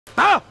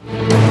打！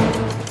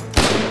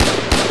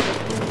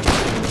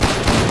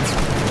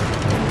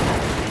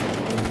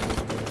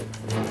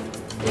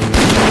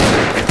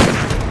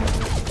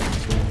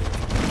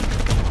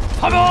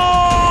发表！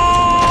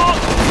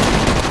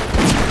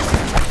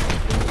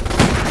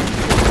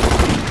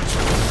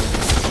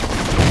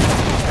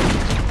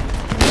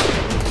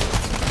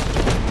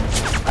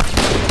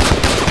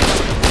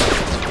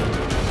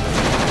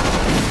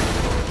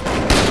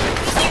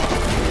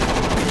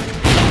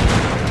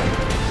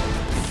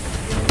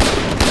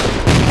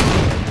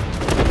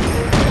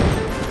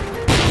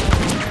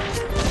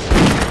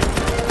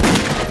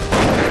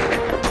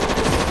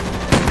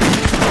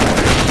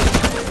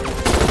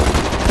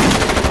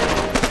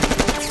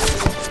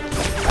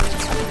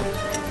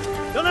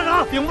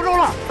 顶不住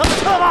了，咱们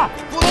撤吧！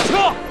不能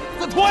撤，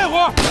再拖一会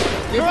儿。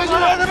指挥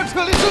官让他们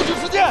撤离争取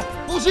时间，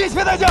不惜一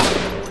切代价。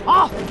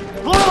好，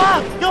同志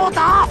们，给我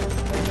打！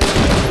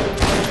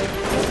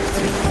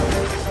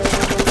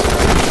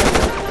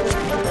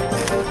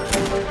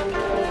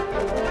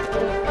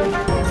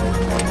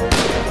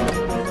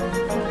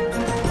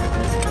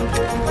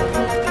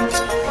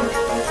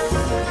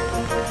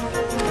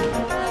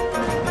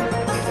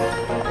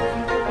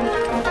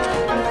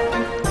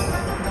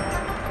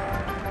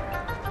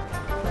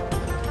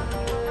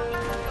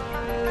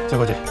教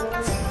官军，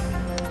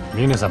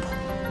命令三部，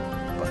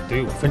把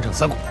队伍分成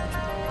3股，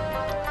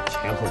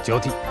前后交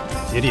替，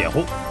接力掩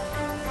护，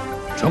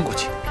冲过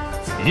去，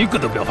一个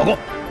都不要放过。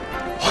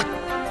好。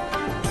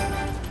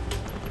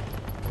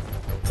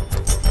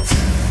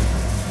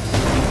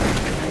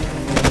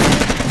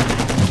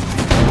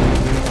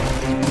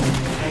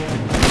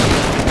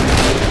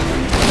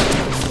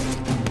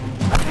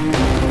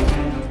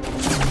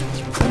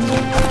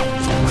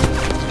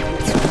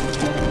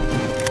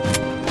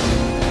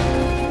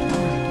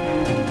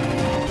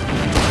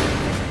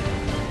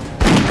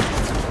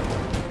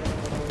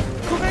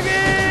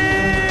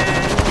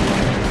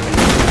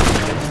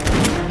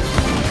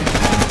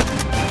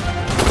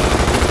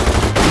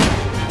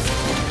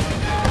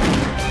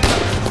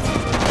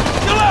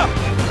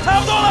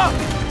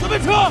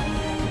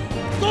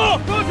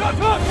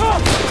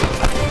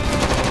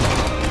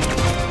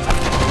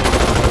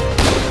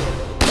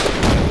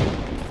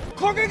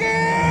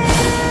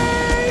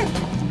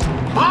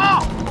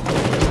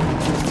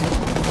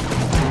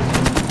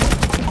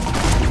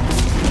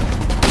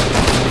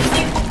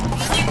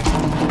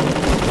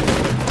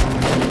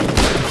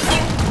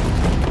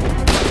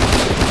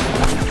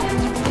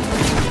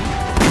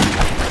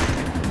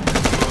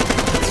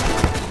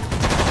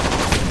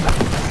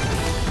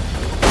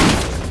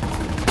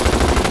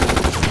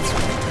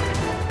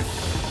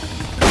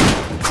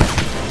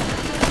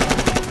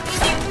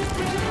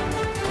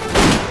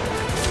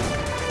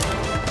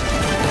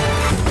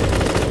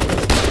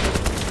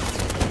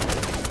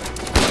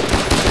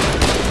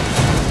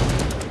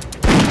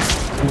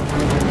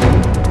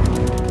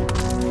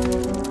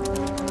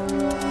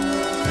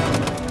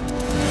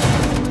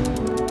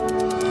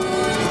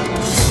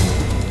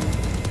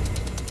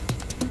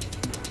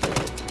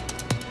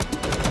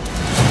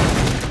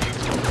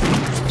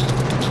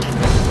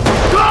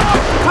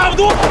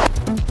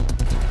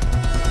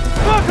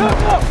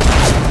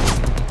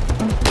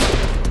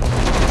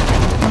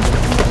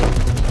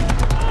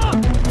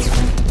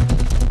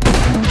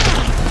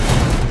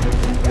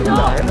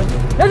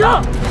连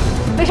长，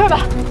没事吧？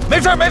没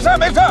事，没事，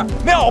没事，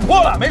秒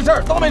破了，没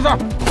事，都没事。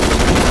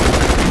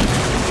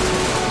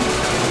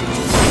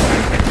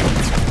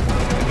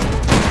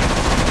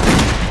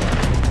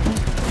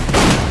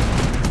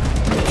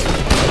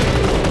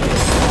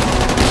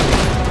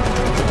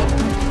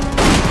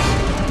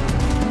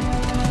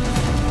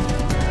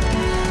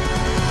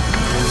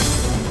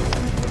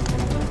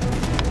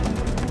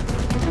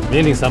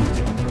命令三部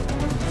军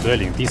率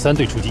领第3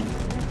队出击，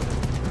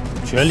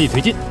全力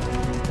推进，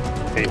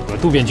配合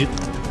渡边军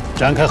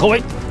展开后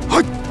围。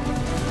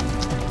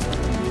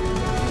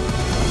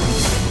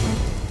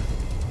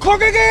快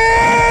给！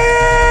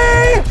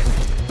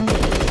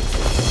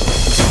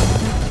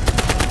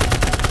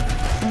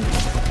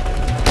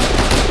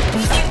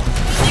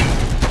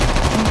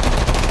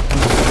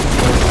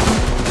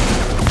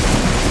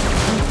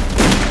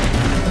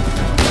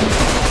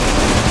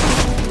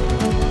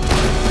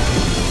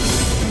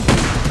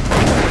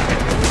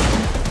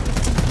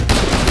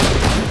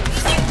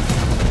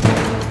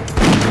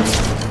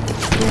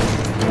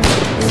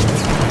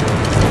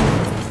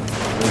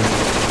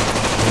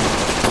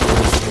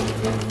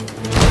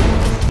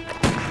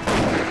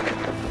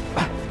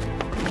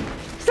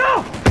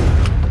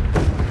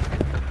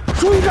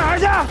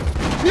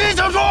一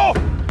小叔，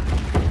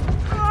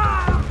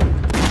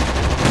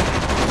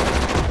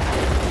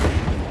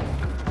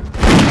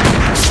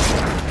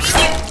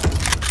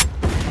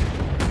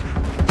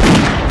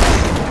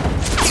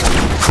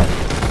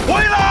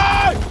回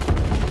来！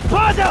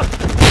趴下！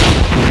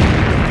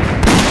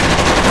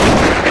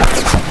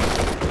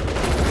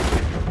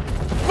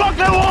放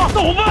开我！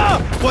走吧！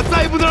我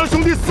再也不能让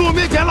兄弟死我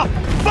面前了！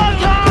放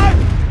开！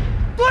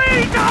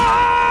队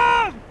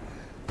长，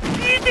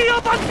一定要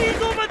把弟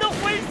兄们的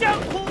回乡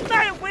苦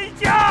带回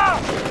家。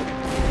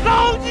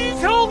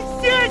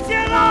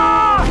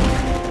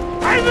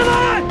子们，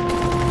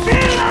进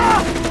啊！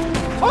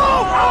冲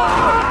啊！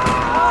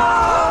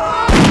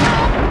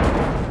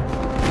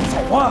走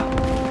啊！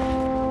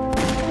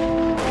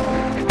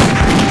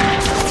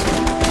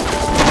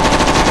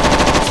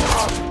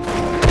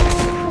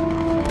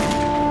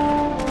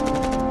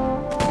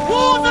胡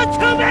子青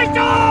梅酒！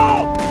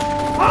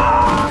啊！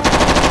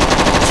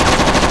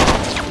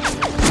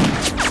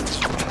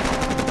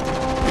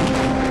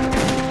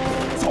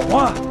走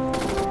啊！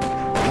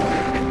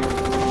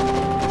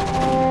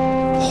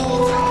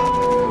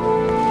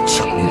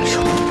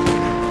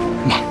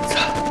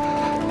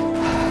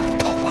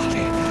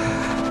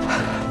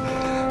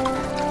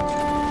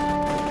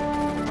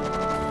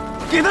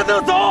 给他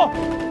弄走！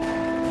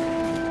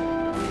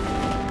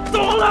走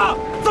了，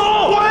走！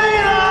回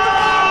来！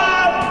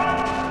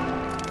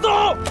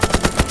走！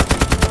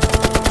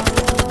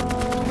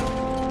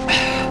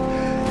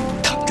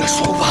等着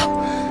说吧。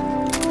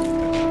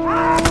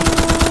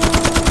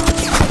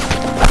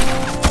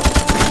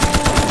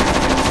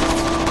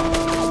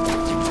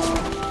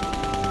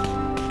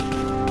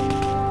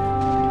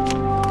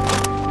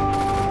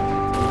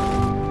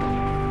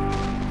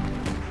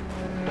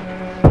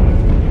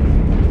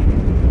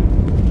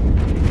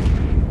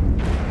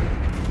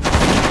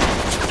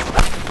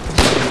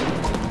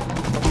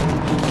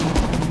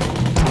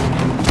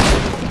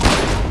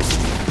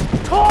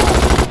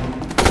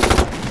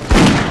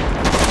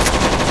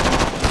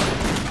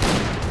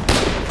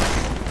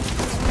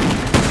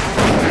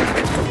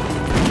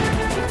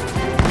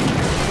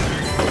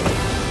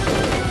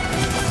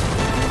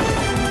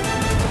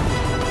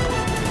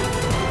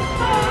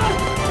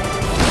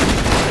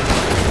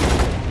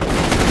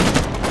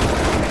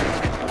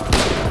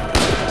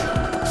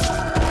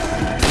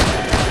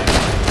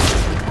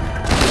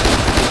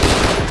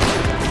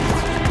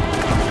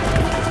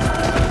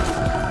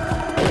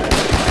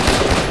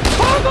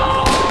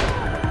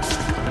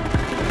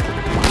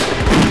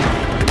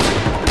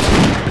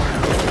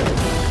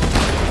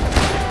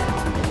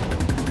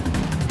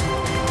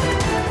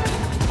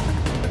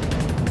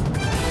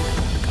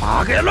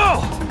打给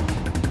喽！